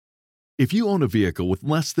If you own a vehicle with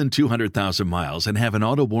less than 200,000 miles and have an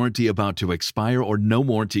auto warranty about to expire or no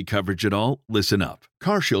warranty coverage at all, listen up.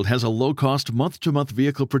 CarShield has a low-cost month-to-month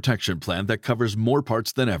vehicle protection plan that covers more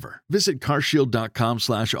parts than ever. Visit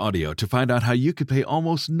carshield.com/audio to find out how you could pay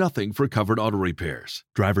almost nothing for covered auto repairs.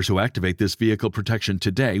 Drivers who activate this vehicle protection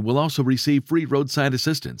today will also receive free roadside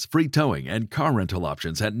assistance, free towing, and car rental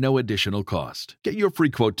options at no additional cost. Get your free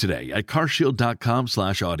quote today at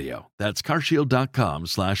carshield.com/audio. That's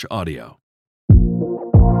carshield.com/audio.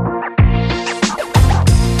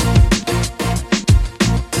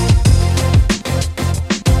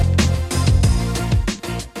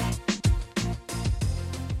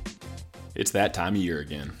 It's that time of year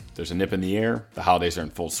again. There's a nip in the air, the holidays are in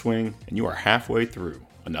full swing, and you are halfway through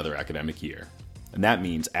another academic year. And that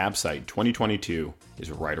means ABSITE 2022 is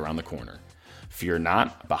right around the corner. Fear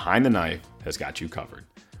not, Behind the Knife has got you covered.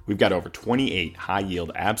 We've got over 28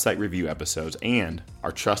 high-yield ABSITE review episodes and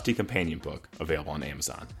our trusty companion book available on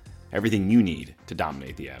Amazon. Everything you need to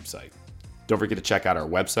dominate the ABSITE. Don't forget to check out our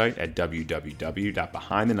website at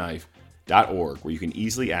www.behindtheknife.org, where you can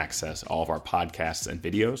easily access all of our podcasts and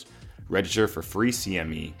videos, register for free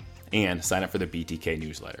CME, and sign up for the BTK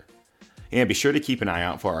newsletter. And be sure to keep an eye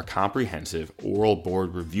out for our comprehensive oral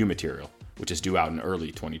board review material, which is due out in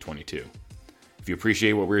early 2022. If you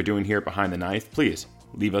appreciate what we're doing here at Behind the Knife, please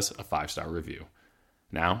leave us a 5-star review.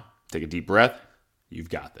 Now, take a deep breath. You've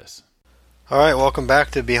got this. All right, welcome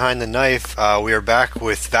back to Behind the Knife. We are back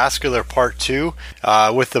with Vascular Part 2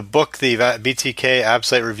 with the book, the BTK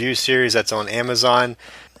ABSITE Review Series that's on Amazon.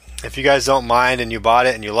 If you guys don't mind and you bought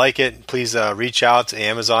it and you like it, please reach out to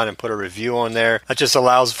Amazon and put a review on there. That just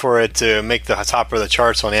allows for it to make the top of the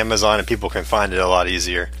charts on Amazon and people can find it a lot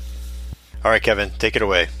easier. All right, Kevin, take it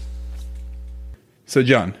away. So,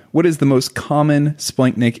 John, what is the most common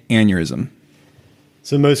splanchnic aneurysm?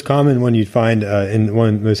 So the most common one you'd find and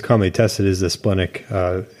one most commonly tested is the splenic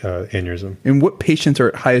aneurysm. And what patients are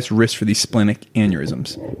at highest risk for these splenic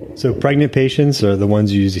aneurysms? So pregnant patients are the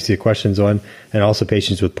ones you usually see questions on, and also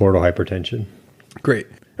patients with portal hypertension. Great.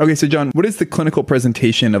 Okay, so John, what is the clinical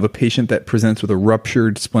presentation of a patient that presents with a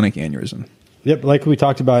ruptured splenic aneurysm? Yep, like we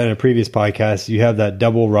talked about in a previous podcast, you have that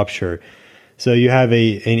double rupture. So you have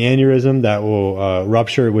an aneurysm that will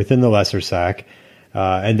rupture within the lesser sac.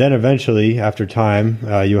 And then eventually, after time,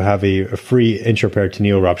 you'll have a free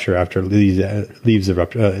intraperitoneal rupture after it leaves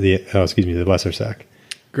the lesser sac.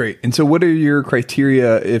 Great. And so what are your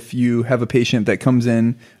criteria if you have a patient that comes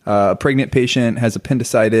in, a pregnant patient, has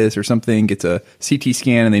appendicitis or something, gets a CT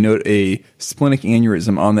scan, and they note a splenic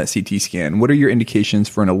aneurysm on that CT scan? What are your indications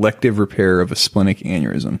for an elective repair of a splenic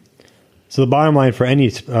aneurysm? So the bottom line for any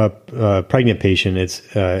pregnant patient, it's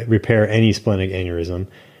repair any splenic aneurysm.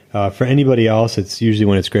 For anybody else, it's usually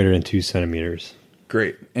when it's greater than 2 centimeters.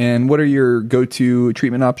 Great. And what are your go-to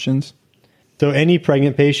treatment options? So any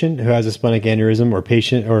pregnant patient who has a splenic aneurysm or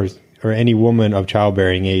patient or any woman of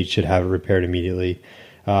childbearing age should have it repaired immediately.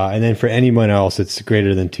 And then for anyone else, it's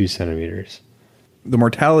greater than 2 centimeters. The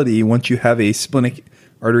mortality once you have a splenic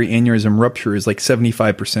artery aneurysm rupture is like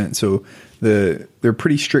 75%. So they're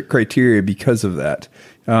pretty strict criteria because of that.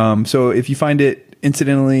 So if you find it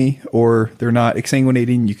incidentally or they're not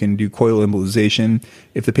exsanguinating, you can do coil embolization.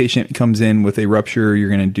 If the patient comes in with a rupture, you're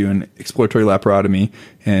going to do an exploratory laparotomy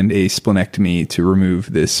and a splenectomy to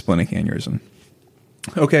remove this splenic aneurysm.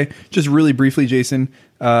 Okay, just really briefly, Jason,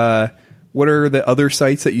 what are the other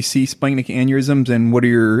sites that you see splenic aneurysms, and what are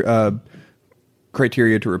your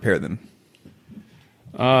criteria to repair them?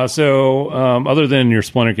 Other than your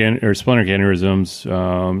splenic aneurysms,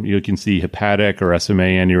 you can see hepatic or SMA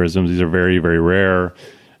aneurysms. These are very, very rare.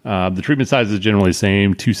 The treatment size is generally the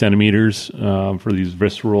same, 2 centimeters for these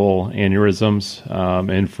visceral aneurysms.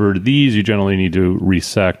 And for these, you generally need to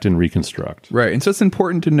resect and reconstruct. Right. And so it's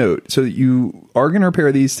important to note. So you are going to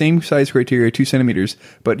repair these same size criteria, 2 centimeters,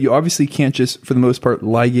 but you obviously can't just, for the most part,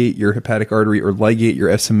 ligate your hepatic artery or ligate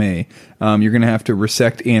your SMA. You're going to have to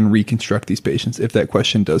resect and reconstruct these patients if that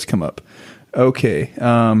question does come up. Okay.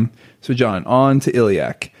 So John, on to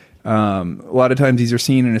iliac. A lot of times these are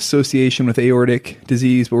seen in association with aortic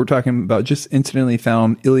disease, but we're talking about just incidentally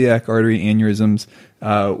found iliac artery aneurysms.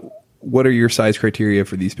 What are your size criteria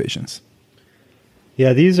for these patients?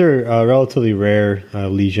 Yeah, these are relatively rare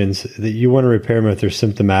lesions that you want to repair them if they're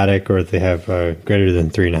symptomatic or if they have greater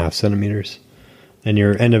than 3.5 centimeters. And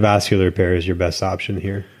your endovascular repair is your best option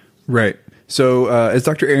here. Right. So as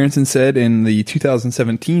Dr. Aronson said in the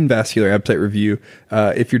 2017 Vascular ABSITE review,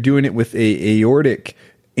 if you're doing it with a aortic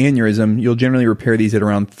aneurysm, you'll generally repair these at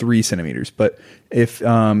around 3 centimeters. But if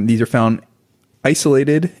these are found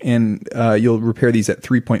isolated, and you'll repair these at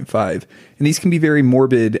 3.5. And these can be very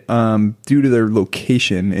morbid due to their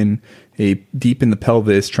location in deep in the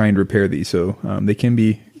pelvis trying to repair these. So they can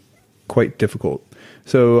be quite difficult.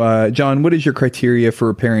 So, John, what is your criteria for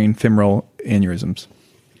repairing femoral aneurysms?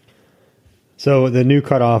 So the new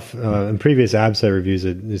cutoff in previous ABSITE reviews,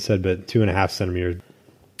 it said about 2.5 centimeters.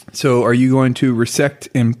 So are you going to resect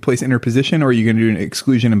and place interposition, or are you going to do an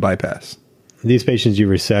exclusion and bypass? These patients, you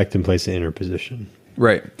resect and place an interposition.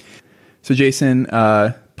 Right. So, Jason,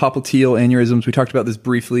 popliteal aneurysms, we talked about this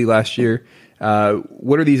briefly last year.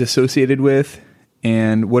 What are these associated with,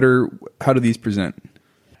 and how do these present?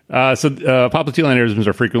 Popliteal aneurysms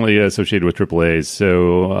are frequently associated with AAAs.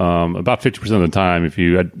 So about 50% of the time, if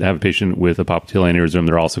you have a patient with a popliteal aneurysm,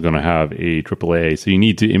 they're also going to have a AAA. So you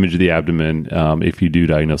need to image the abdomen if you do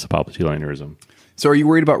diagnose a popliteal aneurysm. So are you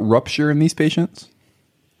worried about rupture in these patients?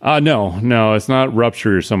 No, it's not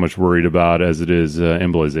rupture you're so much worried about as it is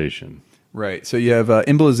embolization. Right. So you have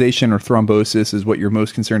embolization or thrombosis is what you're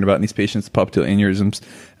most concerned about in these patients with popliteal aneurysms.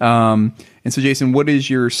 And so, Jason, what is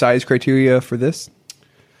your size criteria for this?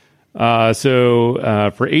 For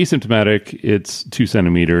asymptomatic, it's 2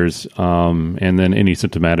 centimeters, and then any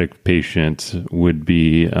symptomatic patient would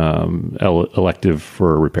be elective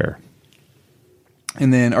for repair.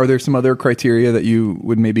 And then are there some other criteria that you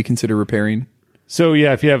would maybe consider repairing? So,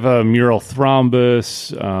 yeah, if you have a mural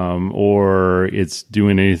thrombus or it's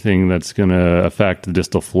doing anything that's going to affect the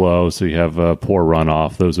distal flow, so you have a poor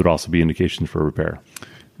runoff, those would also be indications for repair.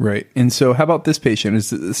 Right. And so how about this patient?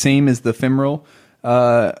 Is it the same as the femoral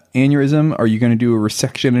aneurysm? Are you going to do a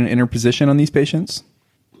resection and interposition on these patients?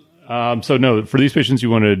 No, for these patients, you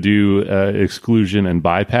want to do exclusion and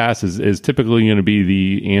bypass is typically going to be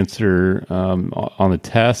the answer on the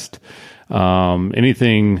test.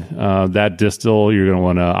 Anything that distal, you're going to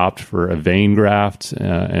want to opt for a vein graft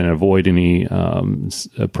and avoid any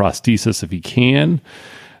prosthesis if you can.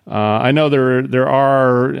 I know there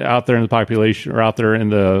are out there in the population or out there in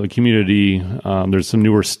the community, there's some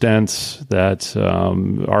newer stents that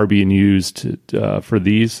are being used for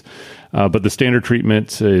these. But the standard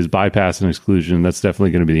treatment is bypass and exclusion. That's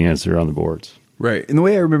definitely going to be the answer on the boards. Right. And the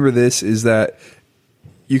way I remember this is that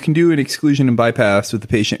you can do an exclusion and bypass with the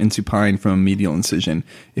patient in supine from medial incision.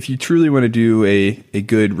 If you truly want to do a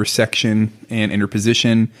good resection and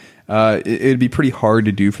interposition, it'd be pretty hard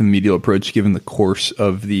to do from the medial approach given the course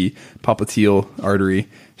of the popliteal artery.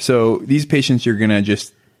 So these patients, you're going to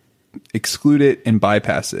just exclude it and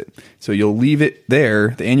bypass it. So you'll leave it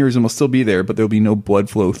there. The aneurysm will still be there, but there'll be no blood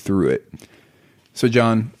flow through it. So,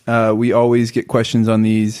 John, we always get questions on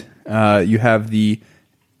these. You have the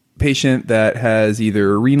patient that has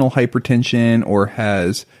either renal hypertension or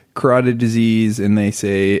has carotid disease, and they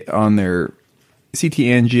say on their CT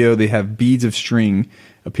angio they have beads of string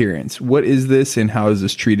appearance. What is this, and how is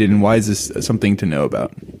this treated, and why is this something to know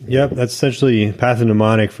about? Yep, that's essentially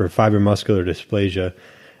pathognomonic for fibromuscular dysplasia.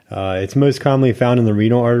 It's most commonly found in the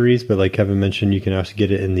renal arteries, but like Kevin mentioned, you can also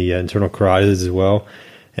get it in the internal carotids as well.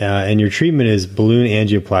 And your treatment is balloon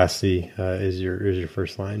angioplasty is your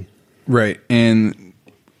first line. Right, and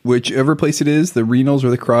whichever place it is, the renals or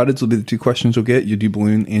the carotids will be the two questions you'll get. You do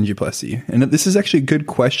balloon angioplasty. And this is actually a good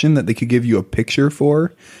question that they could give you a picture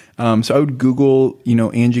for. So I would Google,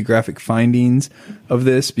 angiographic findings of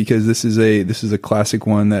this, because this is a classic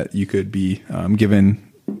one that you could be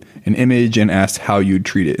given an image and asked how you'd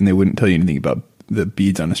treat it, and they wouldn't tell you anything about the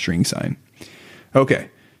beads on a string sign. Okay.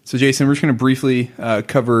 So Jason, we're just going to briefly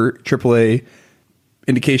cover AAA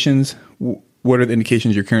indications. What are the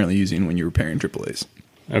indications you're currently using when you're repairing AAAs?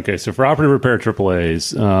 Okay, so for operative repair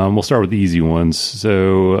AAAs, we'll start with the easy ones.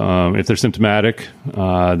 So if they're symptomatic,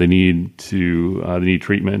 they need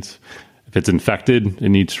treatment. If it's infected, it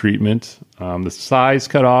needs treatment. The size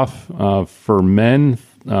cutoff for men,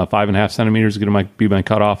 5.5 centimeters is going to be my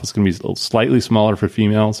cutoff. It's going to be slightly smaller for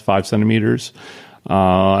females, 5 centimeters.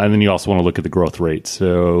 And then you also want to look at the growth rate.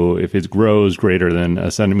 So if it grows greater than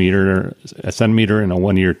a centimeter in a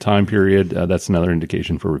 1 year time period, that's another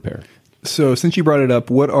indication for repair. So since you brought it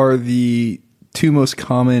up, what are the two most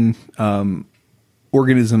common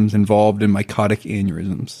organisms involved in mycotic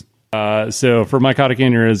aneurysms? So for mycotic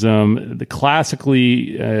aneurysm,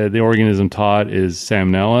 classically, the organism taught is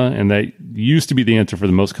Salmonella, and that used to be the answer for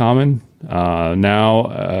the most common.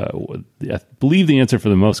 Now, I believe the answer for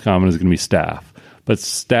the most common is going to be Staph. But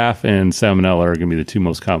Staph and Salmonella are going to be the two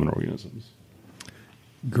most common organisms.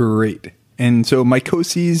 Great. And so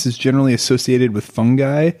mycoses is generally associated with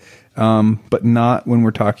fungi, but not when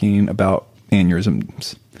we're talking about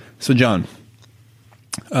aneurysms. So, John,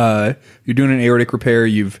 you're doing an aortic repair.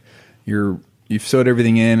 You've sewed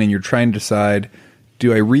everything in, and you're trying to decide,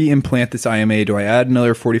 do I re-implant this IMA? Do I add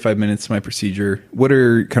another 45 minutes to my procedure? What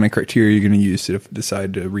are kind of criteria you're going to use to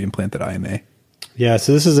decide to re-implant that IMA? Yeah,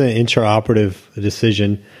 so this is an intraoperative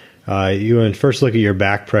decision. You want to first look at your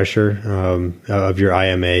back pressure of your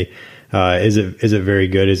IMA. Is it very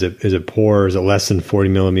good? Is it poor? Is it less than 40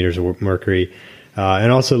 millimeters of mercury?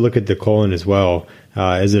 And also look at the colon as well.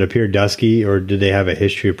 Does it appear dusky, or did they have a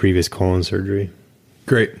history of previous colon surgery?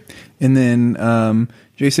 Great. And then,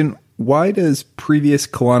 Jason, why does previous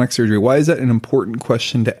colonic surgery, why is that an important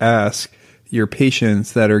question to ask your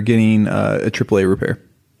patients that are getting a AAA repair?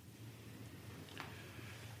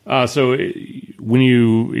 So when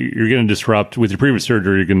you're going to disrupt, with your previous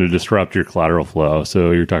surgery, you're going to disrupt your collateral flow. So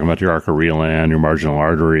you're talking about your arc of Rieland, your marginal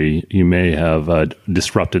artery. You may have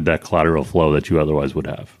disrupted that collateral flow that you otherwise would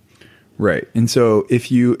have. Right. And so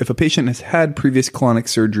if a patient has had previous colonic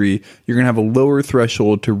surgery, you're going to have a lower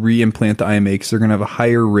threshold to re-implant the IMA because they're going to have a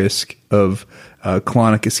higher risk of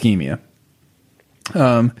colonic ischemia.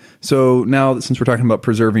 So now, since we're talking about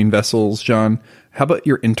preserving vessels, John, how about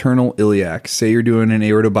your internal iliac? Say you're doing an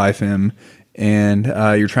aortobifim and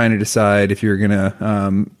you're trying to decide if you're going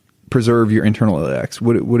to preserve your internal iliacs.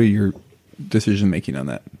 What are your decision making on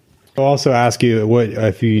that? I'll also ask you what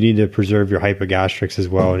if you need to preserve your hypogastrics as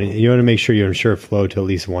well. And you want to make sure you ensure flow to at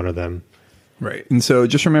least one of them. Right. And so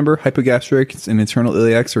just remember, hypogastrics and internal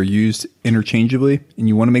iliacs are used interchangeably, and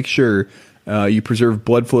you want to make sure you preserve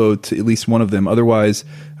blood flow to at least one of them. Otherwise,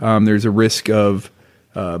 there's a risk of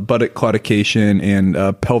buttock claudication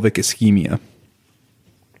and pelvic ischemia.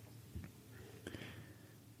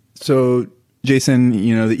 So, Jason,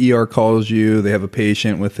 the ER calls you. They have a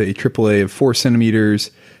patient with a AAA of 4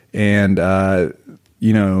 centimeters, and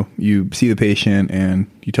you see the patient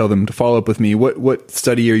and you tell them to follow up with me. What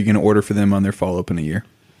study are you going to order for them on their follow up in a year?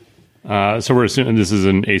 So we're assuming this is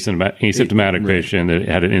an asymptomatic patient that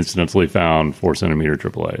had an incidentally found 4 centimeter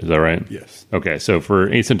AAA. Is that right? Yes. Okay. So for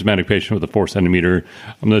asymptomatic patient with a 4 centimeter,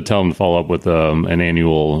 I'm going to tell them to follow up with an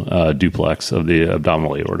annual duplex of the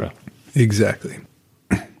abdominal aorta. Exactly.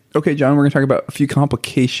 Okay, John, we're going to talk about a few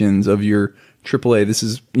complications of your AAA. This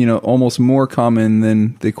is, almost more common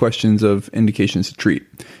than the questions of indications to treat,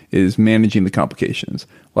 is managing the complications.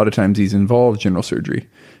 A lot of times these involve general surgery.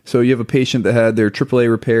 So you have a patient that had their AAA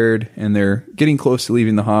repaired and they're getting close to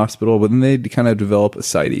leaving the hospital, but then they kind of develop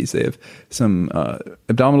ascites. They have some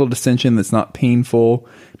abdominal distension that's not painful.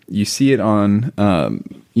 You see it on,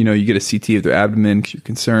 you get a CT of their abdomen because you're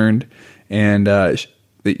concerned, and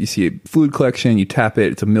that you see a fluid collection, you tap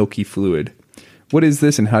it, it's a milky fluid. What is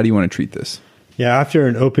this and how do you want to treat this? Yeah, after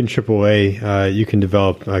an open AAA, you can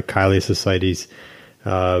develop chylious ascites.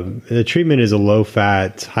 The treatment is a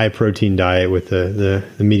low-fat, high-protein diet with the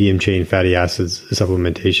medium-chain fatty acids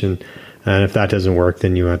supplementation. And if that doesn't work,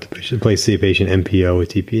 then you have to place the patient MPO with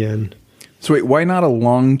TPN. So wait, why not a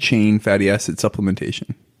long-chain fatty acid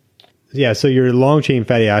supplementation? Yeah, so your long-chain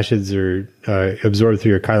fatty acids are absorbed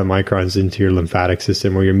through your chylomicrons into your lymphatic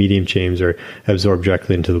system, where your medium chains are absorbed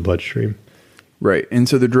directly into the bloodstream. Right, and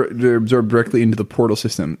so they're absorbed directly into the portal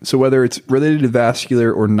system. So whether it's related to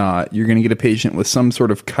vascular or not, you're going to get a patient with some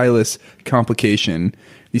sort of chylous complication.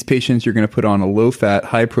 These patients you're going to put on a low-fat,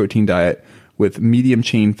 high-protein diet with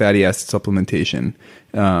medium-chain fatty acid supplementation,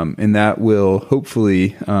 and that will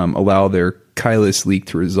hopefully allow their chylous leak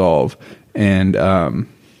to resolve. And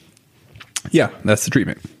that's the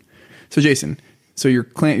treatment. So Jason, you're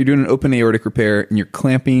doing an open aortic repair and you're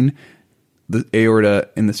clamping the aorta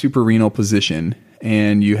in the suprarenal position,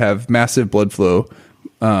 and you have massive blood flow,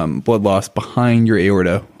 blood loss behind your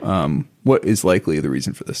aorta. What is likely the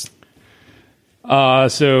reason for this?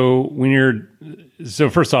 So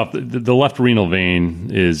first off, the left renal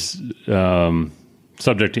vein is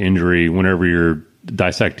subject to injury whenever you're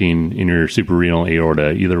dissecting in your suprarenal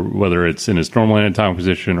aorta, either whether it's in its normal anatomic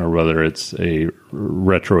position or whether it's a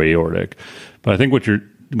retroaortic. But I think what you're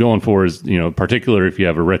going for is, particularly if you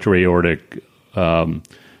have a retroaortic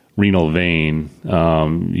renal vein,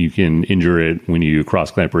 you can injure it when you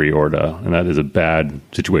cross clamp your aorta, and that is a bad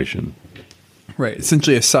situation. Right.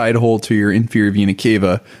 Essentially a side hole to your inferior vena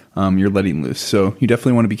cava, you're letting loose. So you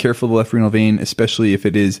definitely want to be careful of the left renal vein, especially if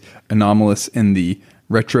it is anomalous in the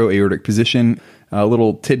retroaortic position. A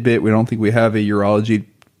little tidbit, we don't think we have a urology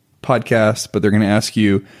podcast, but they're going to ask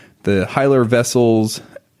you the hilar vessels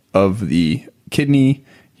of the kidney.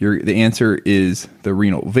 The answer is the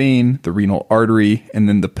renal vein, the renal artery, and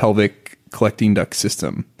then the pelvic collecting duct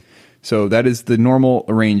system. So that is the normal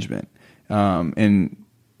arrangement. And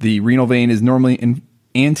the renal vein is normally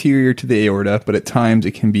anterior to the aorta, but at times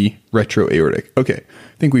it can be retroaortic. Okay,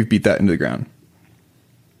 I think we've beat that into the ground.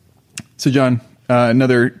 So John,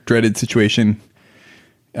 another dreaded situation.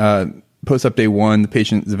 post-op day 1, the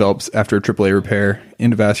patient develops after a AAA repair,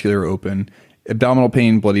 endovascular open, abdominal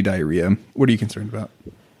pain, bloody diarrhea. What are you concerned about?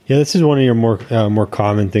 Yeah, this is one of your more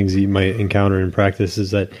common things that you might encounter in practice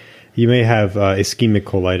is that you may have ischemic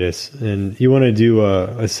colitis, and you want to do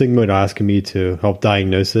a sigmoidoscopy to help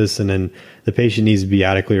diagnose this, and then the patient needs to be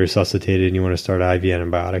adequately resuscitated, and you want to start IV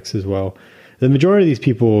antibiotics as well. The majority of these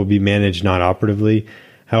people will be managed non-operatively.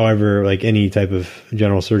 However, like any type of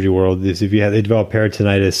general surgery world, is if they develop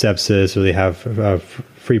peritonitis, sepsis, or they have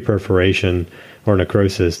free perforation or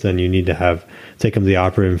necrosis, then you need to take them to the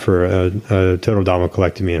operating room for a total abdominal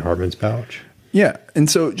colectomy and Hartman's pouch. Yeah. And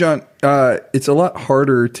so, John, it's a lot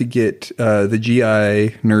harder to get the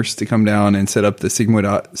GI nurse to come down and set up the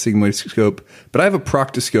sigmoidoscope, but I have a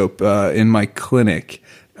proctoscope in my clinic,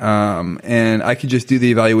 and I could just do the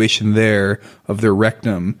evaluation there of their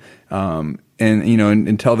rectum,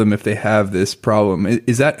 and tell them if they have this problem.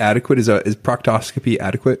 Is that adequate? Is proctoscopy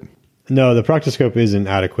adequate? No, the proctoscope isn't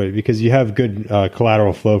adequate because you have good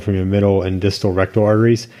collateral flow from your middle and distal rectal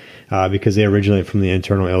arteries because they originate from the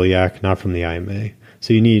internal iliac, not from the IMA.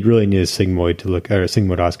 So you really need a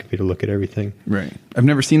sigmoidoscopy to look at everything. Right. I've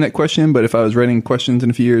never seen that question, but if I was writing questions in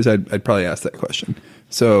a few years, I'd probably ask that question.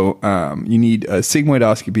 So you need a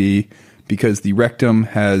sigmoidoscopy because the rectum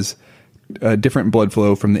has a different blood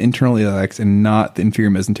flow from the internal iliacs and not the inferior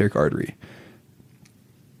mesenteric artery.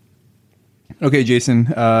 Okay,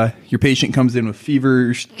 Jason, your patient comes in with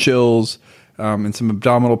fevers, chills, and some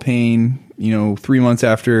abdominal pain, 3 months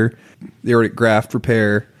after the aortic graft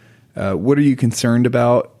repair. What are you concerned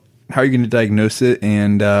about? How are you going to diagnose it?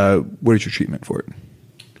 And what is your treatment for it?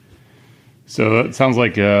 So it sounds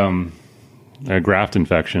like a graft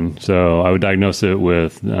infection. So I would diagnose it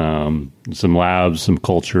with some labs, some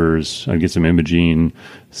cultures. I'd get some imaging,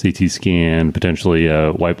 CT scan, potentially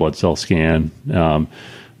a white blood cell scan. That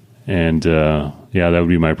would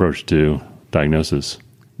be my approach to diagnosis.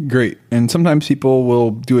 Great. And sometimes people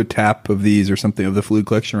will do a tap of these or something of the fluid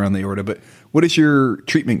collection around the aorta, but what is your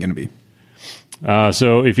treatment going to be?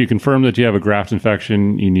 So if you confirm that you have a graft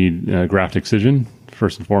infection, you need graft excision,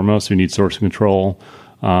 first and foremost. You need source control,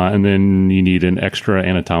 and then you need an extra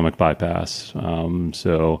anatomic bypass.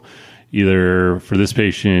 So either for this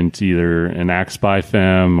patient, either an AX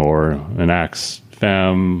BiFem or an AX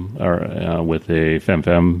Fem or with a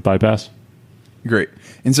Fem bypass. Great.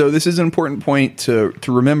 And so this is an important point to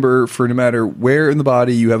remember for no matter where in the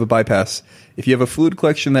body you have a bypass. If you have a fluid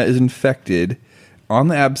collection that is infected on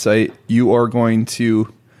the ABSITE, you are going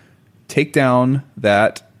to take down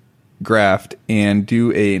that graft and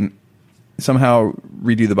somehow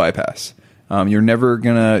redo the bypass. You're never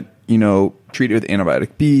going to, treat it with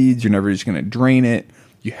antibiotic beads. You're never just going to drain it.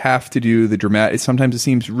 You have to do the dramatic. Sometimes it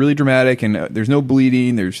seems really dramatic and there's no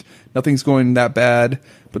bleeding. Nothing's going that bad,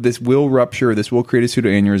 but this will rupture. This will create a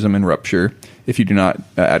pseudoaneurysm and rupture if you do not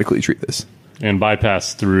adequately treat this. And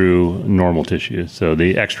bypass through normal tissue. So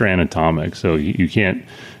the extra anatomic. So you can't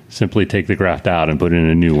simply take the graft out and put in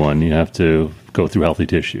a new one. You have to go through healthy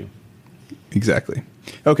tissue. Exactly.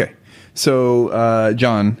 Okay. So,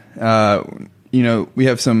 John, we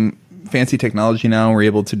have some fancy technology now. We're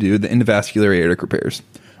able to do the endovascular aortic repairs.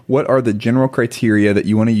 What are the general criteria that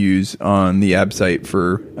you want to use on the ABSITE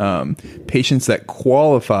for patients that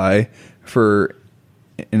qualify for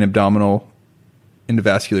an abdominal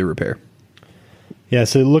endovascular repair? Yeah,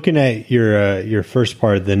 so looking at your first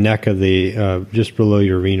part, the neck of the just below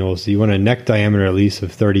your renals, you want a neck diameter at least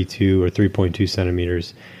of 32 or 3.2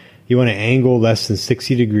 centimeters. You want an angle less than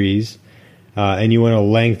 60 degrees, and you want a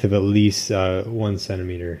length of at least 1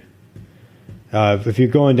 centimeter. If you're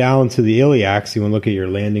going down to the iliacs, you want to look at your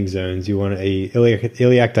landing zones. You want a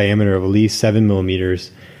iliac diameter of at least 7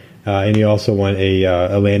 millimeters, and you also want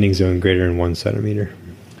a landing zone greater than 1 centimeter.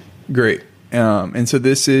 Great. And so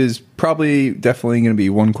this is definitely going to be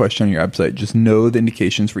one question on your ABSITE. Just know the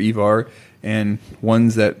indications for EVAR and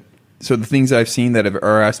ones so the things I've seen that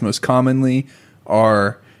are asked most commonly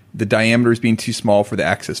are the diameters being too small for the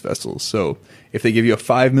access vessels. So if they give you a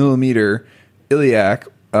 5 millimeter iliac,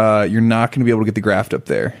 you're not going to be able to get the graft up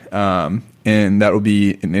there. And that will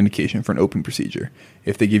be an indication for an open procedure.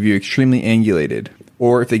 If they give you extremely angulated,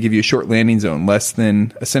 or if they give you a short landing zone, less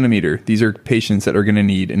than a centimeter, these are patients that are going to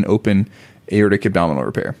need an open aortic abdominal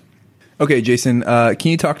repair. Okay, Jason,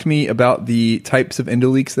 can you talk to me about the types of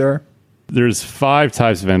endoleaks there are? There's 5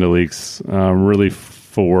 types of endoleaks, really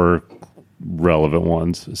 4 relevant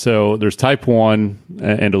ones. So there's type 1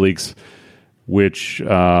 endoleaks, which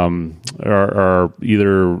are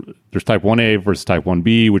either there's type 1A versus type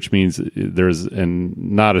 1B, which means there's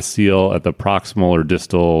not a seal at the proximal or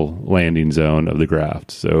distal landing zone of the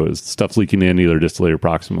graft. So stuff's leaking in either distally or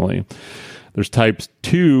proximally. There's type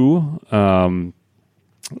 2,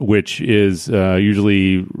 which is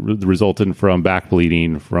usually resultant from back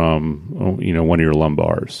bleeding from one of your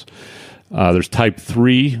lumbars. There's type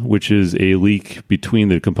 3, which is a leak between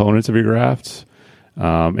the components of your grafts.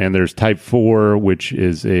 And there's type 4, which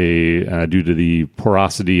is due to the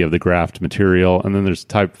porosity of the graft material. And then there's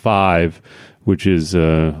type 5, which is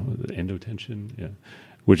endotension,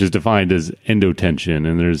 which is defined as endotension.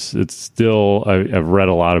 And I've read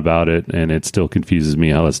a lot about it, and it still confuses me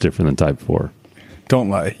how that's different than type 4. Don't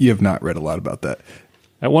lie. You have not read a lot about that.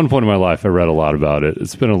 At one point in my life, I read a lot about it.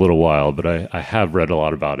 It's been a little while, but I have read a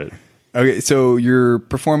lot about it. Okay, so you're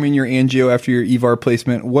performing your angio after your EVAR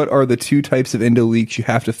placement. What are the 2 types of endo leaks you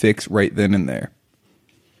have to fix right then and there?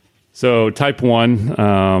 So type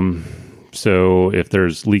 1, so if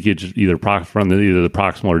there's leakage either from either the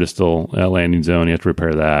proximal or distal landing zone, you have to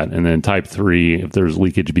repair that. And then type 3, if there's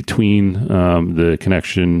leakage between the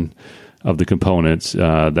connection of the components,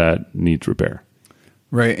 that needs repair.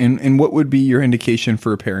 Right, and what would be your indication for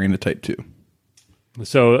repairing a type 2?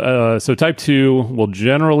 So type 2 will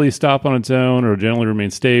generally stop on its own or generally remain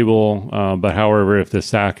stable. But however, if the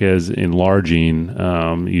sac is enlarging,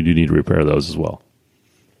 you do need to repair those as well.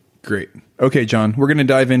 Great. Okay, John, we're going to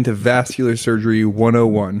dive into vascular surgery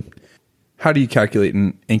 101. How do you calculate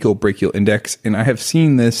an ankle brachial index? And I have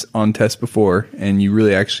seen this on tests before, and you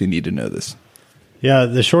really actually need to know this. Yeah,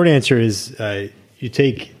 the short answer is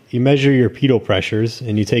you measure your pedal pressures,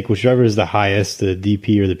 and you take whichever is the highest, the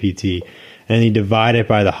DP or the PT, and you divide it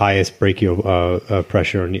by the highest brachial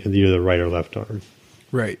pressure on either the right or left arm.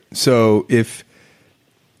 Right. So if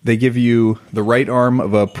they give you the right arm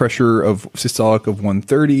of a pressure of systolic of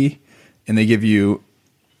 130, and they give you,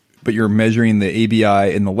 but you're measuring the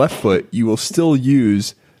ABI in the left foot, you will still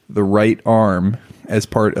use the right arm as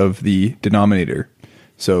part of the denominator.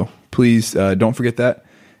 So please don't forget that.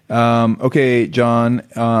 Okay, John,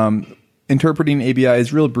 interpreting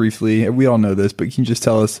ABIs real briefly. We all know this, but can you just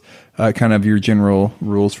tell us kind of your general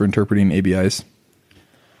rules for interpreting ABIs?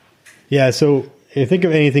 Yeah, so if you think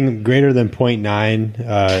of anything greater than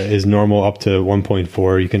 0.9 is normal up to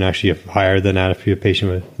 1.4. You can actually have higher than that if you have a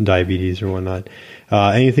patient with diabetes or whatnot.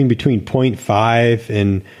 Anything between 0.5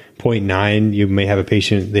 and 0.9, you may have a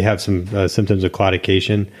patient, they have some symptoms of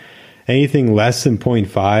claudication. Anything less than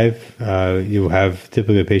 0.5, you have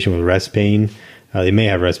typically a patient with rest pain. They may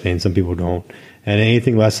have rest pain, some people don't. And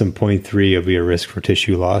anything less than 0.3 will be a risk for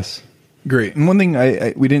tissue loss. Great. And one thing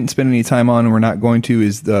we didn't spend any time on, and we're not going to,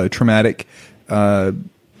 is the traumatic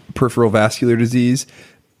peripheral vascular disease.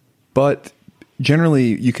 But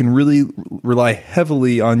generally, you can really rely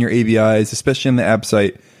heavily on your ABIs, especially in the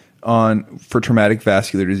ABSITE, for traumatic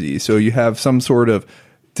vascular disease. So you have some sort of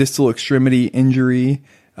distal extremity injury,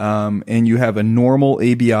 and you have a normal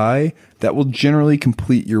ABI, that will generally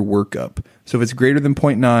complete your workup. So if it's greater than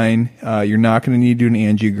 0.9, you're not going to need to do an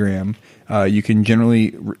angiogram. You can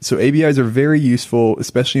generally, so ABIs are very useful,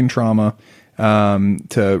 especially in trauma,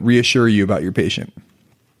 to reassure you about your patient.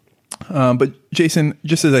 But Jason,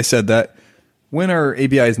 just as I said that, when are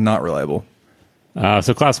ABIs not reliable?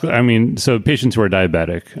 So patients who are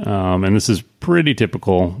diabetic, and this is pretty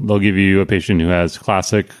typical, they'll give you a patient who has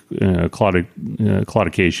classic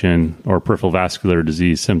claudication or peripheral vascular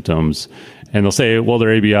disease symptoms, and they'll say, well,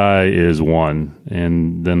 their ABI is 1,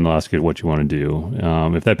 and then they'll ask you what you want to do.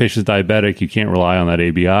 If that patient's diabetic, you can't rely on that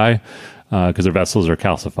ABI because their vessels are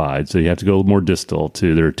calcified, so you have to go more distal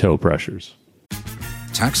to their toe pressures.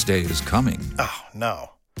 Tax day is coming. Oh, no.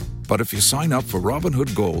 But if you sign up for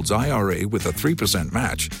Robinhood Gold's IRA with a 3%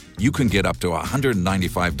 match, you can get up to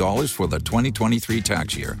 $195 for the 2023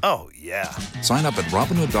 tax year. Oh, yeah. Sign up at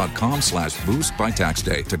Robinhood.com/boost by tax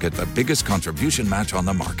day to get the biggest contribution match on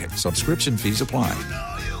the market. Subscription fees apply.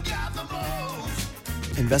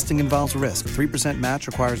 Investing involves risk. 3% match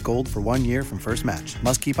requires gold for 1 year from first match.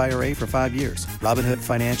 Must keep IRA for 5 years. Robinhood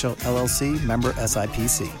Financial, LLC, member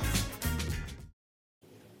SIPC.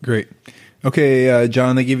 Great. Okay,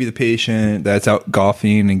 John, they give you the patient that's out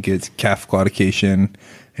golfing and gets calf claudication,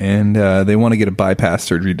 and they want to get a bypass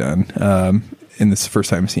surgery done. And this is the first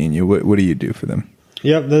time seeing you. What do you do for them?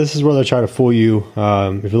 Yep, this is where they try to fool you.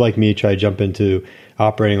 If you're like me, try to jump into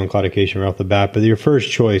operating on claudication right off the bat. But your first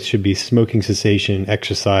choice should be smoking cessation,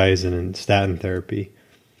 exercise, and statin therapy.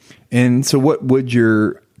 And so what would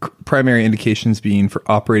your primary indications be for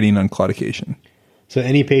operating on claudication? So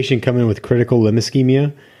any patient coming with critical limb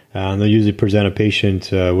ischemia, they'll usually present a patient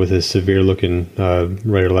with a severe-looking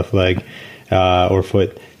right or left leg or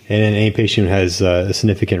foot, and then any patient who has a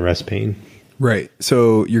significant rest pain. Right.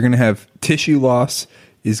 So you're going to have tissue loss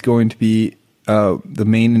is going to be the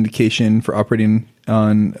main indication for operating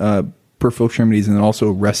on peripheral extremities and then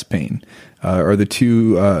also rest pain are the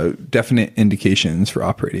two definite indications for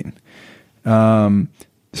operating.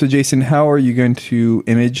 So Jason, how are you going to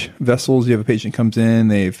image vessels? You have a patient comes in,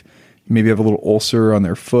 they've maybe have a little ulcer on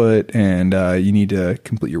their foot, and you need to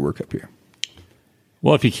complete your workup here.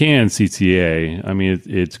 Well, if you can, CTA. I mean,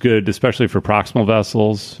 it's good, especially for proximal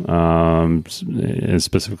vessels, and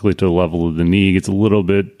specifically to the level of the knee. It's a little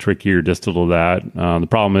bit trickier distal to that. The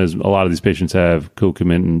problem is a lot of these patients have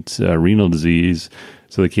concomitant renal disease,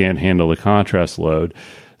 so they can't handle the contrast load.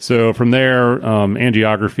 So from there,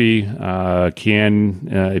 angiography can,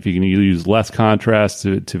 if you can use less contrast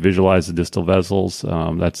to visualize the distal vessels,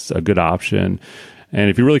 that's a good option. And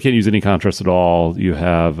if you really can't use any contrast at all, you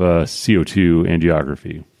have CO2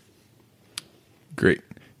 angiography. Great.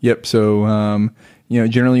 Yep. So,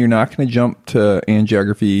 generally you're not going to jump to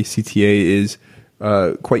angiography. CTA is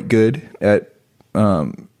quite good at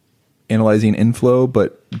analyzing inflow,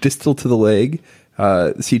 but distal to the leg,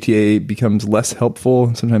 CTA becomes less helpful,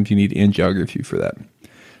 and sometimes you need angiography for that.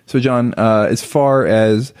 So, John, as far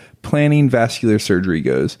as planning vascular surgery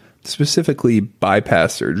goes, specifically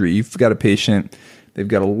bypass surgery, you've got a patient, they've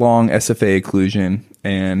got a long SFA occlusion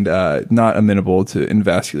and not amenable to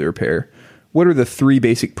endovascular repair. What are the three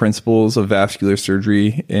basic principles of vascular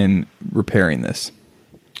surgery in repairing this?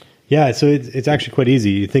 Yeah, so it's actually quite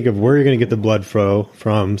easy. You think of where you're going to get the blood flow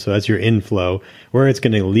from, so that's your inflow, where it's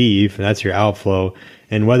going to leave, that's your outflow,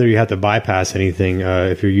 and whether you have to bypass anything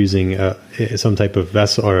if you're using some type of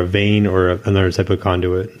vessel or a vein or another type of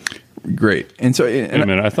conduit. Great. And so, wait a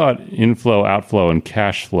minute, I thought inflow, outflow, and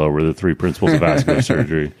cash flow were the three principles of vascular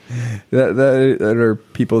surgery. That are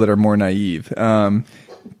people that are more naive.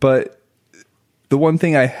 But the one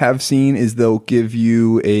thing I have seen is they'll give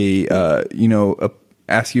you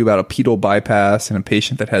ask you about a pedal bypass and a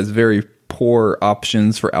patient that has very poor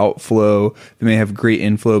options for outflow. They may have great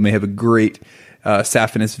inflow, may have a great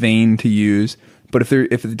saphenous vein to use, but if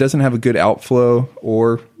it doesn't have a good outflow,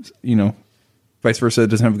 or vice versa, it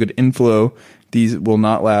doesn't have a good inflow, these will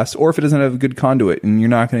not last. Or if it doesn't have a good conduit, and you're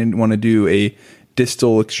not going to want to do a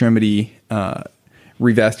distal extremity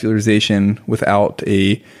revascularization without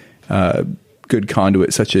a good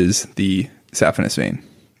conduit, such as the saphenous vein.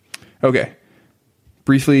 Okay.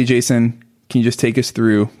 Briefly, Jason, can you just take us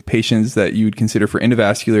through patients that you would consider for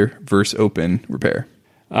endovascular versus open repair?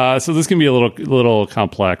 So this can be a little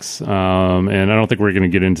complex, and I don't think we're going to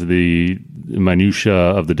get into the minutia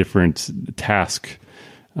of the different task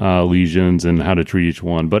lesions and how to treat each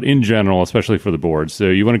one. But in general, especially for the board, so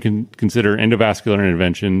you want to consider endovascular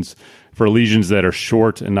interventions for lesions that are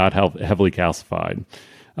short and not heavily calcified.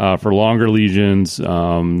 For longer lesions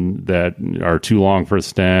that are too long for a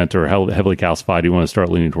stent or heavily calcified, you want to start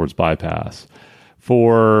leaning towards bypass.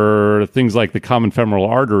 For things like the common femoral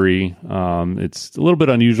artery, it's a little bit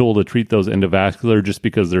unusual to treat those endovascular just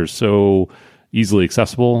because they're so easily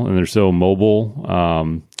accessible and they're so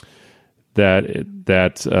mobile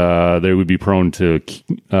that they would be prone to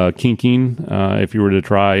kinking if you were to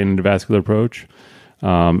try an endovascular approach.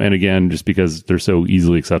 And again, just because they're so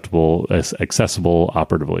easily accessible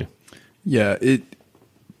operatively. Yeah, it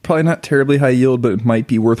probably not terribly high yield, but it might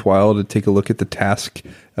be worthwhile to take a look at the task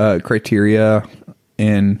criteria,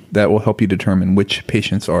 and that will help you determine which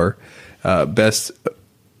patients are best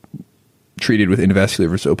treated with endovascular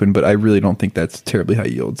versus open. But I really don't think that's terribly high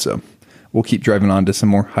yield, so we'll keep driving on to some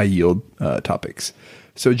more high yield topics.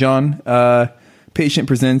 So, John, patient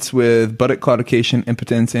presents with buttock claudication,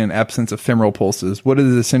 impotence, and absence of femoral pulses. What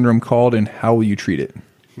is the syndrome called, and how will you treat it?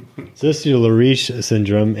 So this is your Leriche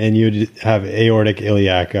syndrome, and you'd have aortic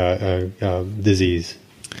iliac disease.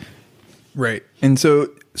 Right. And so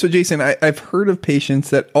Jason, I've heard of patients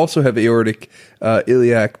that also have aortic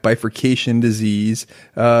iliac bifurcation disease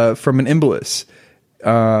from an embolus.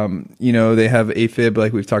 They have AFib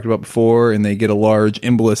like we've talked about before, and they get a large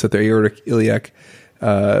embolus at their aortic iliac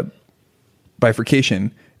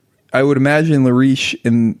bifurcation. I would imagine Leriche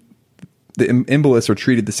and the embolus are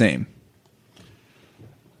treated the same.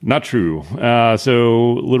 Not true.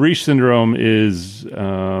 So Leriche syndrome is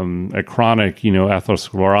a chronic,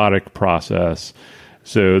 atherosclerotic process.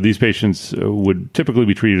 So these patients would typically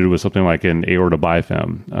be treated with something like an aorta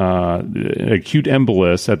bifem. Acute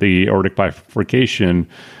embolus at the aortic bifurcation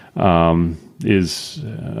is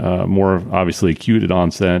more obviously acute at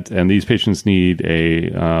onset, and these patients need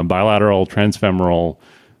a bilateral transfemoral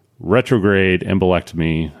retrograde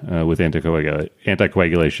embolectomy with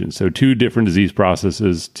anticoagulation. So two different disease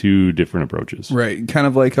processes, two different approaches. Right. Kind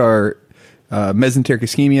of like our mesenteric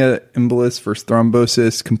ischemia embolus versus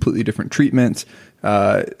thrombosis, completely different treatments.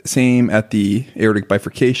 Same at the aortic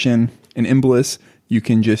bifurcation. In embolus, you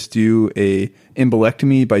can just do a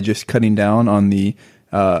embolectomy by just cutting down on the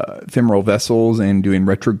femoral vessels and doing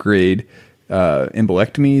retrograde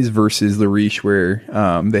embolectomies versus the Riche where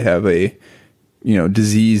they have a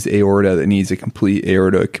diseased aorta that needs a complete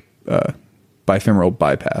aortic bifemoral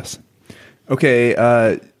bypass.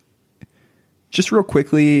 Okay, just real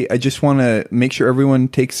quickly, I just want to make sure everyone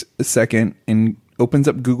takes a second and opens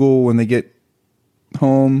up Google when they get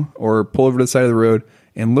home or pull over to the side of the road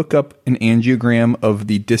and look up an angiogram of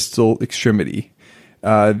the distal extremity.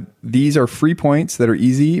 These are free points that are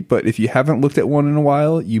easy, but if you haven't looked at one in a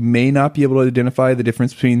while, you may not be able to identify the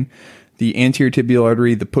difference between the anterior tibial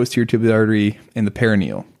artery, the posterior tibial artery, and the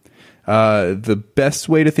perineal. The best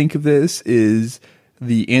way to think of this is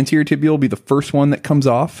the anterior tibial will be the first one that comes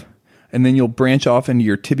off, and then you'll branch off into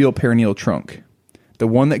your tibial perineal trunk. The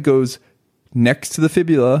one that goes next to the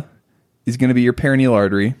fibula is going to be your perineal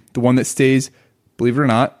artery. The one that stays, believe it or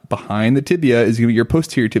not, behind the tibia is going to be your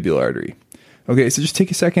posterior tibial artery. Okay, so just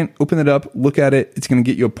take a second, open it up, look at it. It's going to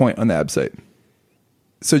get you a point on the ABSITE.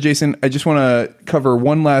 So Jason, I just want to cover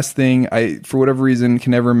one last thing. I, for whatever reason,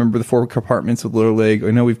 can never remember the 4 compartments of the lower leg.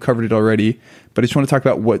 I know we've covered it already, but I just want to talk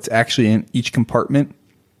about what's actually in each compartment.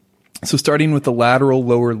 So starting with the lateral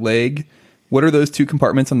lower leg, what are those 2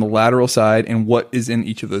 compartments on the lateral side, and what is in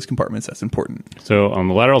each of those compartments that's important? So on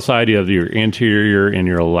the lateral side, you have your anterior and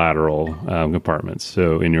your lateral compartments.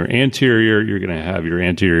 So in your anterior, you're going to have your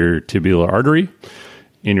anterior tibial artery.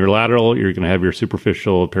 In your lateral, you're going to have your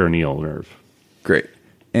superficial perineal nerve. Great.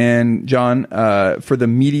 And John, for the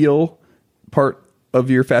medial part of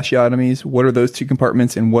your fasciotomies, what are those 2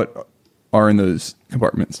 compartments, and what are in those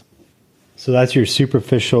compartments? So that's your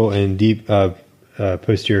superficial and deep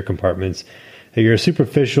posterior compartments. Your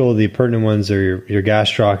superficial, the pertinent ones are your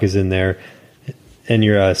gastroc is in there, and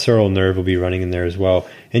your sural nerve will be running in there as well.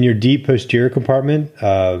 And your deep posterior compartment,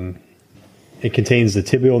 it contains the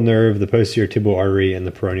tibial nerve, the posterior tibial artery, and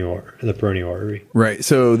the peroneal artery. Right.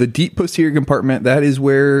 So the deep posterior compartment, that is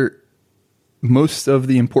where most of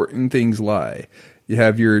the important things lie. You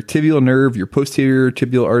have your tibial nerve, your posterior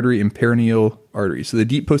tibial artery, and perineal artery. So the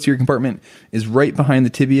deep posterior compartment is right behind the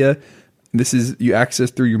tibia. This is you access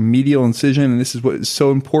through your medial incision, and this is what is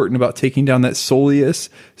so important about taking down that soleus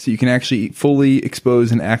so you can actually fully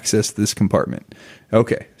expose and access this compartment.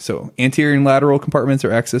 Okay, so anterior and lateral compartments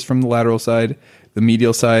are accessed from the lateral side. The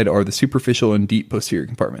medial side are the superficial and deep posterior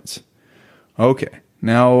compartments. Okay,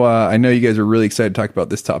 now I know you guys are really excited to talk about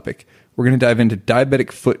this topic. We're going to dive into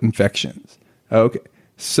diabetic foot infections. Okay,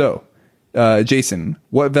 so Jason,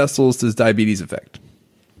 what vessels does diabetes affect?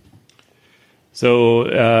 So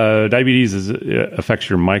diabetes affects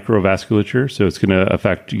your microvasculature, so it's going to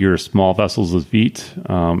affect your small vessels of feet,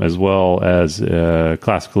 as well as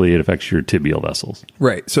classically it affects your tibial vessels.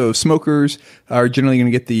 Right. So smokers are generally going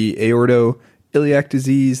to get the aortoiliac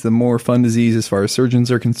disease, the more fun disease as far as surgeons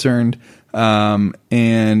are concerned, and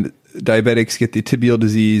diabetics get the tibial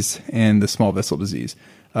disease and the small vessel disease.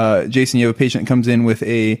 Jason, you have a patient that comes in with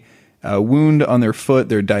a wound on their foot.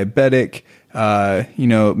 They're diabetic.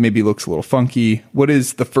 Maybe looks a little funky. What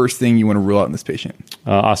is the first thing you want to rule out in this patient?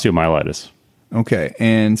 Osteomyelitis. Okay.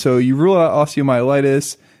 And so you rule out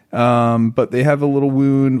osteomyelitis, but they have a little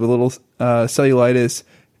wound, a little cellulitis.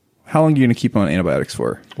 How long are you going to keep on antibiotics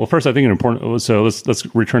for? Well, first, I think an important. So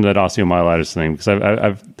let's return to that osteomyelitis thing, because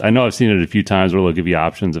I know I've seen it a few times where they'll give you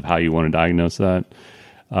options of how you want to diagnose that.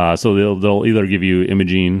 So they'll either give you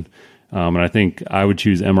imaging. And I think I would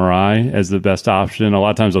choose MRI as the best option. A lot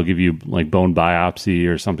of times they'll give you like bone biopsy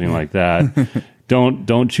or something like that.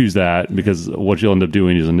 Don't choose that, because what you'll end up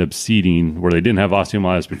doing is end up seeding where they didn't have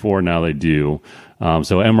osteomyelitis before, now they do.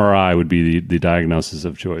 So MRI would be the diagnosis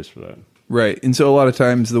of choice for that. Right. And so a lot of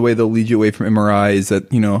times the way they'll lead you away from MRI is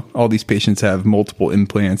that, all these patients have multiple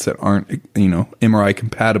implants that aren't, MRI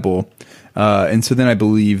compatible. And so then I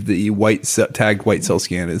believe the tagged white cell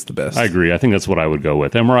scan is the best. I agree. I think that's what I would go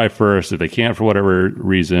with. MRI first. If they can't for whatever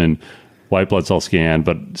reason, white blood cell scan,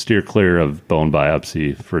 but steer clear of bone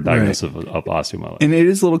biopsy for diagnosis of osteomyelitis. And it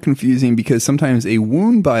is a little confusing because sometimes a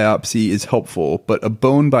wound biopsy is helpful, but a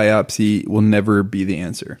bone biopsy will never be the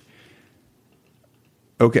answer.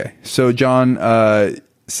 Okay. So John,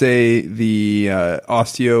 say the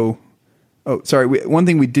osteo... Oh, sorry. One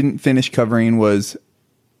thing we didn't finish covering was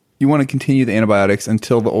you want to continue the antibiotics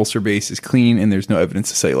until the ulcer base is clean and there's no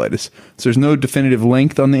evidence of cellulitis. So there's no definitive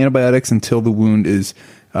length on the antibiotics until the wound is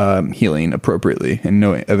healing appropriately and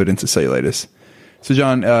no evidence of cellulitis. So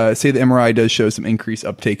John, say the MRI does show some increased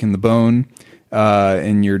uptake in the bone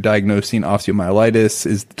and you're diagnosing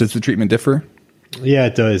osteomyelitis. Does the treatment differ? Yeah,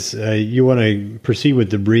 it does. You want to proceed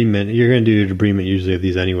with debridement. You're going to do debridement usually of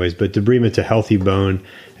these anyways, but debridement to healthy bone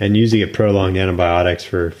and using a prolonged antibiotics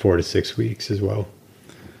for 4 to 6 weeks as well.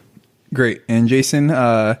 Great. And Jason,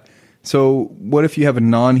 so what if you have a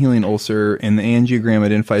non-healing ulcer and the angiogram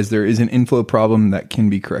identifies there is an inflow problem that can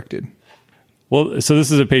be corrected? Well, so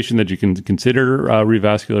this is a patient that you can consider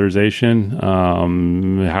revascularization.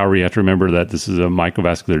 However, you have to remember that this is a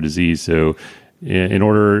microvascular disease. So in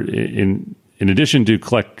addition to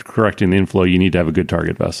correcting the inflow, you need to have a good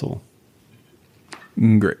target vessel.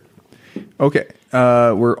 Great. Okay.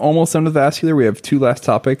 We're almost done with vascular. We have 2 last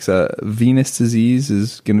topics. Venous disease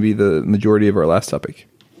is going to be the majority of our last topic.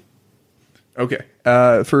 Okay.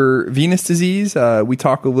 For venous disease, we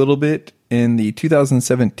talk a little bit in the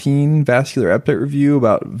 2017 Vascular ABSITE review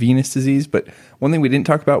about venous disease, but one thing we didn't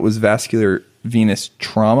talk about was vascular venous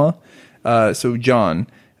trauma. So John,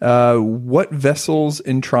 what vessels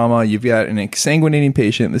in trauma? You've got an exsanguinating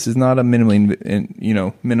patient. This is not a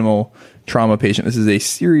minimal trauma patient. This is a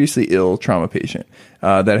seriously ill trauma patient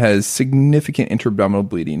that has significant intra-abdominal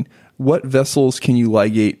bleeding. What vessels can you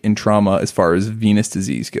ligate in trauma as far as venous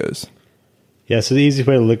disease goes? Yeah, so the easiest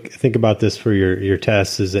way to think about this for your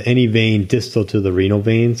tests is any vein distal to the renal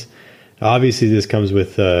veins. Obviously, this comes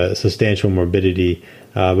with substantial morbidity,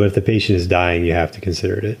 but if the patient is dying, you have to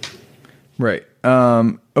consider it. Right.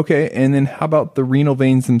 Okay, and then how about the renal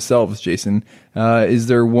veins themselves, Jason? Is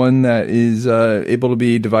there one that is able to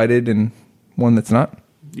be divided and one that's not?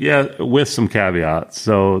 Yeah, with some caveats.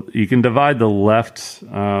 So you can divide the left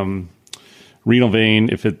renal vein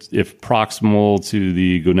if proximal to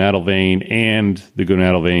the gonadal vein and the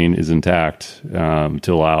gonadal vein is intact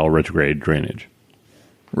to allow retrograde drainage.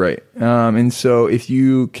 Right. And so if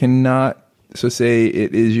you cannot, so say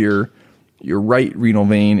it is your right renal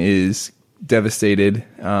vein is devastated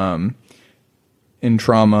in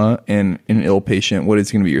trauma and in an ill patient, what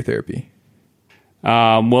is going to be your therapy?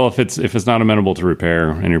 Well, if it's not amenable to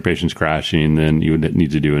repair and your patient's crashing, then you would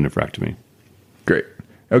need to do a nephrectomy. Great.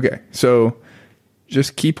 Okay. So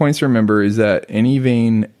just key points to remember is that any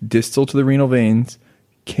vein distal to the renal veins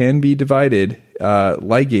can be divided,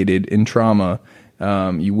 ligated in trauma.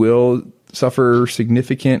 You will suffer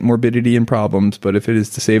significant morbidity and problems, but if it is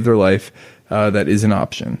to save their life, that is an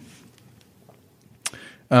option.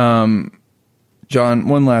 John,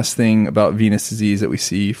 one last thing about venous disease that we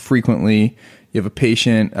see frequently. You have a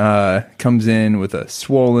patient comes in with a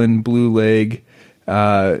swollen blue leg.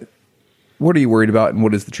 What are you worried about, and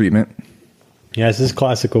what is the treatment? Yeah, this is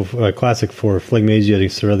classic for phlegmasia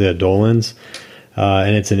cerelia dolens,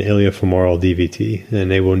 and it's an iliofemoral DVT, and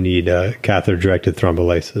they will need catheter-directed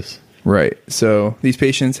thrombolysis. Right. So these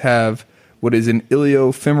patients have what is an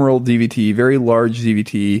iliofemoral DVT, very large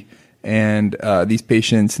DVT, and these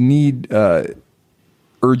patients need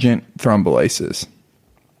urgent thrombolysis.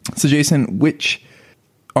 So Jason,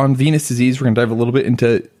 on venous disease, we're going to dive a little bit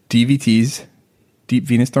into DVTs, deep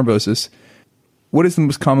venous thrombosis. What is the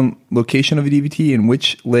most common location of a DVT, and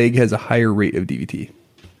which leg has a higher rate of DVT?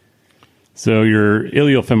 So your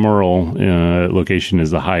iliofemoral location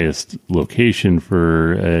is the highest location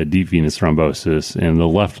for deep venous thrombosis, and the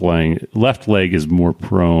left leg is more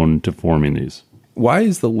prone to forming these. Why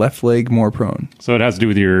is the left leg more prone? So it has to do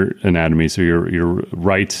with your anatomy. So your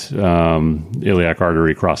right iliac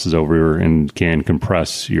artery crosses over and can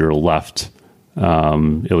compress your left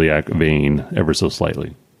iliac vein ever so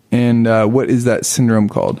slightly. And what is that syndrome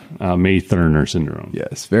called? May-Thurner syndrome.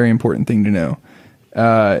 Yes, very important thing to know.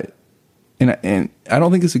 And I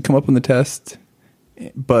don't think this would come up on the test,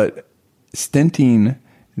 but stenting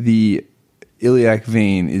the iliac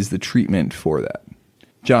vein is the treatment for that.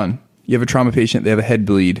 John, you have a trauma patient, they have a head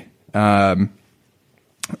bleed, and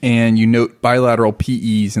you note bilateral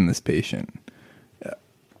PEs in this patient.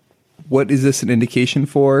 What is this an indication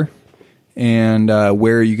for, and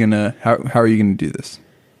where are you gonna? How are you gonna do this?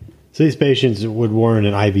 So these patients would warrant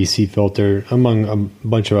an IVC filter, among a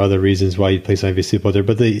bunch of other reasons why you'd place an IVC filter.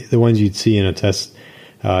 But the ones you'd see in a test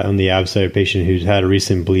on the ABSITE patient who's had a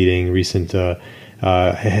recent bleeding, recent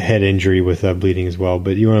head injury with bleeding as well.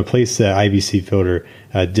 But you want to place the IVC filter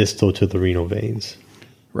distal to the renal veins.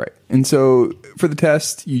 Right. And so for the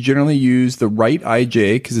test, you generally use the right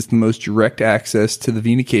IJ because it's the most direct access to the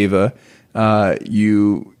vena cava.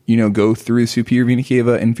 You go through the superior vena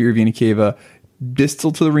cava, inferior vena cava,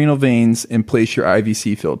 distal to the renal veins, and place your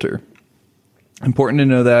IVC filter. Important to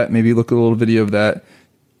know that. Maybe look at a little video of that.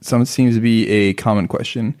 Some seems to be a common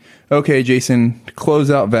question. Okay, Jason, to close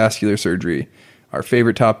out vascular surgery, our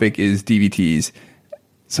favorite topic is DVTs.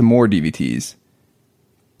 Some more DVTs.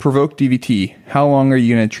 Provoked DVT. How long are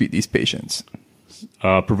you going to treat these patients?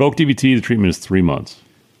 Provoked DVT, the treatment is 3 months.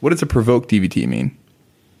 What does a provoked DVT mean?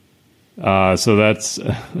 So that's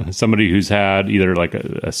somebody who's had either like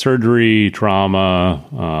a surgery,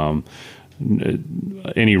 trauma,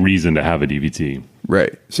 any reason to have a DVT.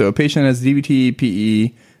 Right. So a patient has DVT,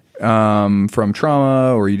 PE from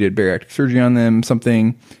trauma, or you did bariatric surgery on them,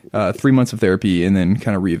 something, 3 months of therapy, and then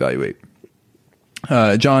kind of reevaluate.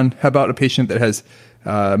 John, how about a patient that has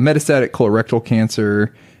metastatic colorectal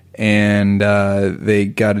cancer and they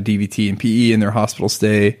got a DVT and PE in their hospital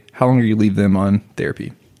stay? How long do you leave them on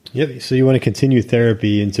therapy? Yep. So you want to continue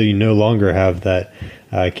therapy until you no longer have that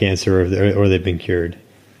cancer or they've been cured.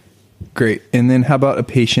 Great. And then how about a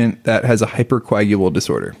patient that has a hypercoagulable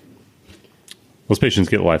disorder? Those patients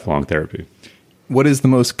get lifelong therapy. What is the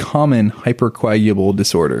most common hypercoagulable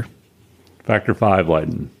disorder? Factor V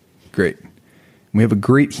Leiden. Great. We have a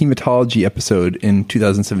great hematology episode in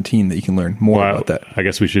 2017 that you can learn more about that. I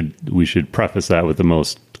guess we should preface that with the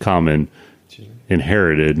most common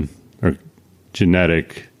inherited or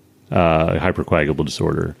genetic hypercoagulable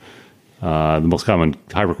disorder. The most common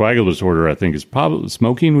hypercoagulable disorder, I think, is probably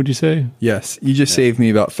smoking, would you say? Yes. You just saved me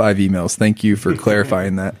about 5 emails. Thank you for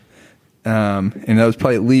clarifying that. And that was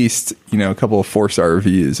probably at least, a couple of 4-star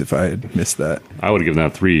reviews if I had missed that. I would have given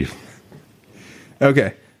that 3.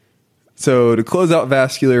 Okay. So to close out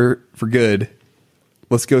vascular for good,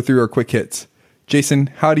 let's go through our quick hits.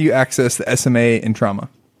 Jason, how do you access the SMA in trauma?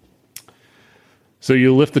 So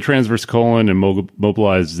you lift the transverse colon and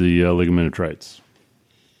mobilize the ligament detritus.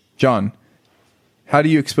 John, how do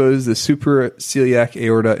you expose the supraceliac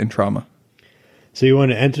aorta in trauma? So you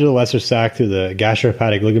want to enter the lesser sac through the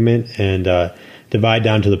gastrohepatic ligament and divide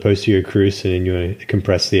down to the posterior cruce, and then you want to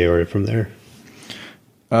compress the aorta from there.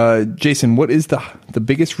 Jason, what is the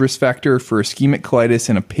biggest risk factor for ischemic colitis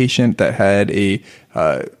in a patient that had a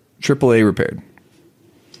AAA repaired?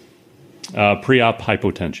 Pre-op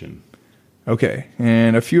hypotension. Okay.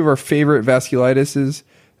 And a few of our favorite vasculitises.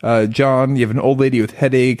 John, you have an old lady with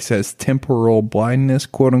headaches, has temporal blindness,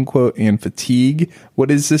 quote unquote, and fatigue. What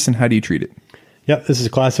is this and how do you treat it? Yep, this is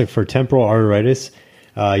classic for temporal arteritis.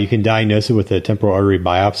 You can diagnose it with a temporal artery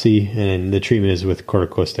biopsy, and the treatment is with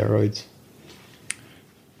corticosteroids.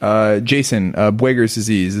 Jason, Buerger's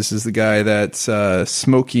disease. This is the guy that's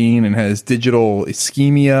smoking and has digital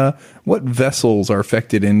ischemia. What vessels are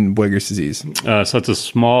affected in Buerger's disease? So it's a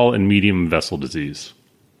small and medium vessel disease.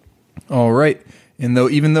 All right. And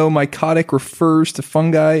even though mycotic refers to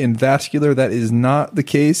fungi and vascular, that is not the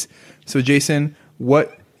case. So, Jason,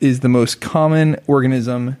 what is the most common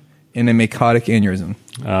organism in a mycotic aneurysm?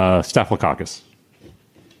 Staphylococcus.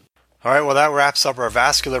 All right, well, that wraps up our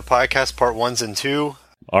vascular podcast, part 1 and 2.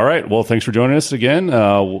 All right. Well, thanks for joining us again.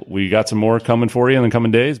 We got some more coming for you in the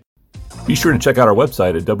coming days. Be sure to check out our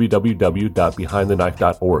website at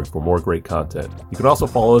www.behindtheknife.org for more great content. You can also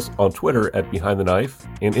follow us on Twitter at Behind the Knife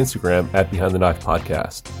and Instagram at Behind the Knife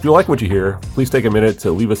Podcast. If you like what you hear, please take a minute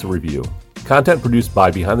to leave us a review. Content produced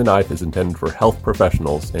by Behind the Knife is intended for health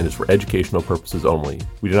professionals and is for educational purposes only.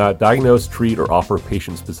 We do not diagnose, treat, or offer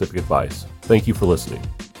patient-specific advice. Thank you for listening.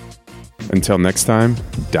 Until next time,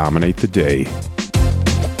 dominate the day.